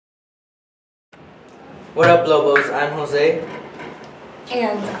What up, Lobos? I'm Jose.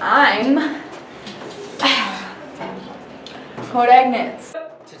 And I'm Agnes.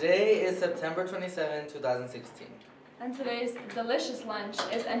 Today is September 27, 2016. And today's delicious lunch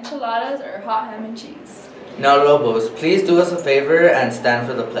is enchiladas or hot ham and cheese. Now, Lobos, please do us a favor and stand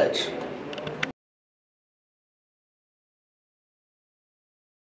for the pledge.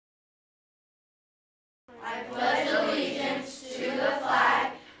 I pledge allegiance to the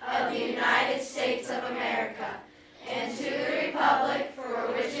flag of the United States of America and to the republic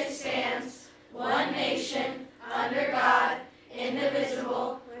for which it stands, one nation, under God,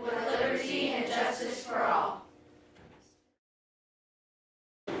 indivisible, with liberty and justice for all.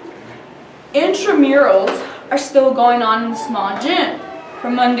 Intramurals are still going on in the small gym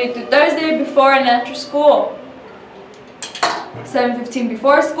from Monday to Thursday before and after school. 7:15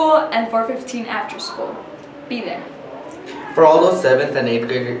 before school and 4:15 after school. Be there. For all those 7th and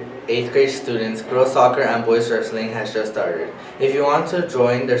 8th grade students, girls soccer and boys wrestling has just started. If you want to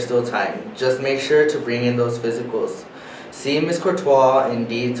join, there's still time. Just make sure to bring in those physicals. See Ms. Courtois in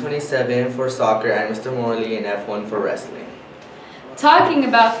D27 for soccer and Mr. Morley in F1 for wrestling. Talking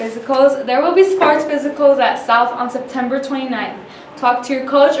about physicals, there will be sports physicals at South on September 29th. Talk to your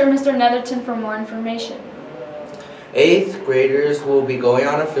coach or Mr. Netherton for more information. 8th graders will be going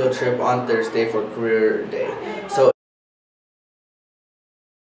on a field trip on Thursday for career day. So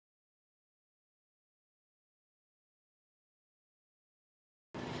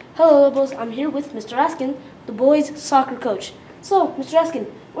Hello Lobos, I'm here with Mr. Raskin, the boys' soccer coach. So, Mr. Raskin,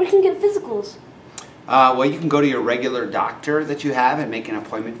 where can you get physicals? Well, you can go to your regular doctor that you have and make an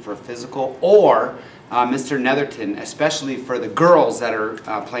appointment for a physical, or Mr. Netherton, especially for the girls that are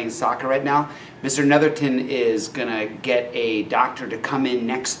playing soccer right now. Mr. Netherton is going to get a doctor to come in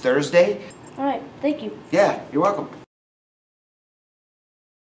next Thursday. All right, thank you. Yeah, you're welcome.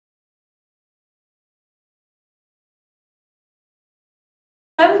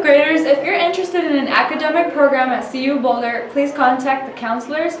 Seventh graders, if you're interested in an academic program at CU Boulder, please contact the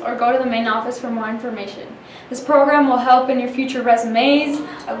counselors or go to the main office for more information. This program will help in your future resumes,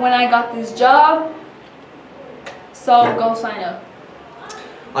 like when I got this job, so go sign up.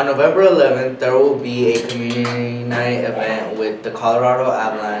 on November 11th, there will be a community night event with the Colorado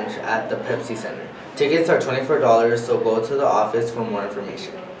Avalanche at the Pepsi Center. Tickets are $24, so go to the office for more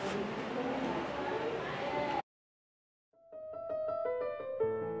information.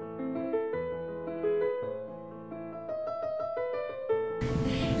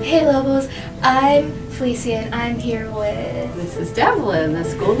 Hey Lobos, I'm Felicia and I'm here with... This is Devlin, the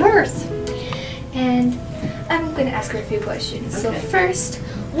school nurse. And I'm going to ask her a few questions. Okay. So first,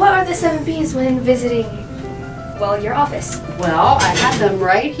 what are the 7 P's when visiting, well, your office? Well, I have them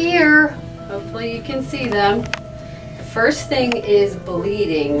right here. Hopefully you can see them. The first thing is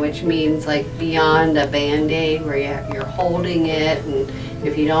bleeding, which means like beyond a Band-Aid where you're holding it, and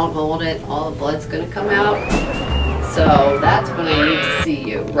if you don't hold it, all the blood's going to come out. So that's when I need to see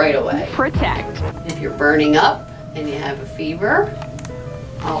you right away. Protect. If you're burning up and you have a fever,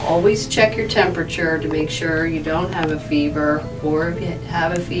 I'll always check your temperature to make sure you don't have a fever, or if you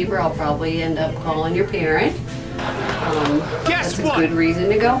have a fever, I'll probably end up calling your parent. That's a good reason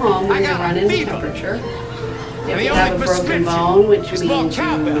to go home when you're running the temperature. If you have a broken bone, which means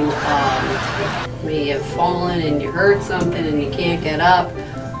you may have fallen and you hurt something and you can't get up,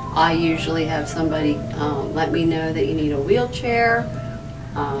 I usually have somebody let me know that you need a wheelchair,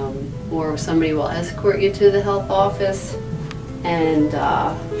 or somebody will escort you to the health office. And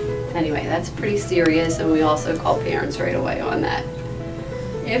anyway, that's pretty serious, and we also call parents right away on that.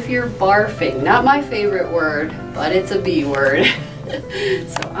 If you're barfing, not my favorite word, but it's a B word.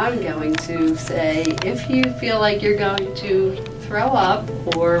 So I'm going to say, if you feel like you're going to throw up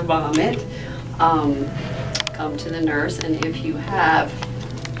or vomit, come to the nurse, and if you have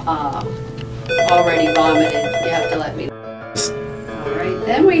already vomited, you have to let me know. Alright,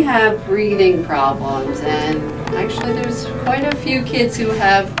 then we have breathing problems, and actually there's quite a few kids who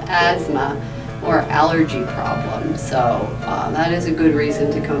have asthma or allergy problems, so that is a good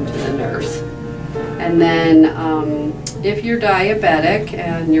reason to come to the nurse. And then if you're diabetic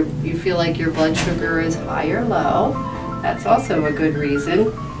and you feel like your blood sugar is high or low, that's also a good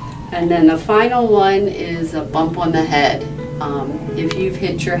reason. And then the final one is a bump on the head. If you've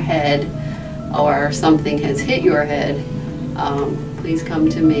hit your head or something has hit your head, please come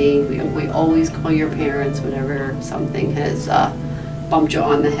to me. We always call your parents whenever something has bumped you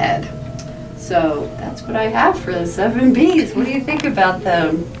on the head. So that's what I have for the 7 B's. What do you think about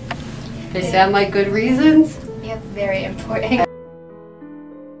them? They sound like good reasons? Yeah, very important.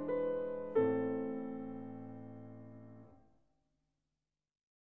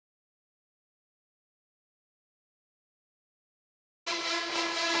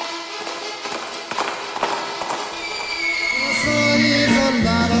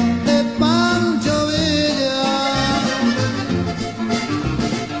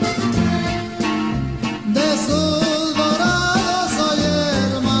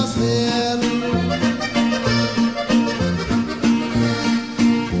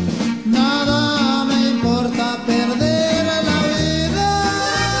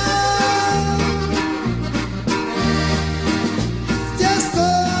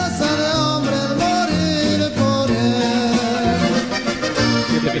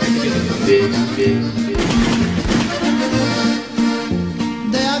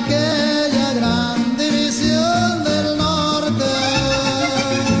 aquella gran división del norte.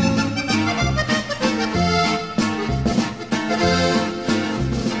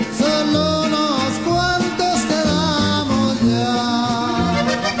 Solo unos cuantos quedamos ya.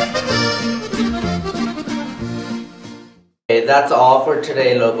 Okay, that's all for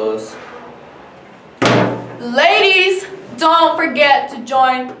today, Lobos. Ladies, don't forget to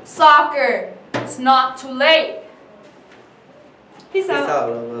join soccer. It's not too late. Peace out. Peace out,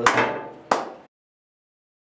 Lobos.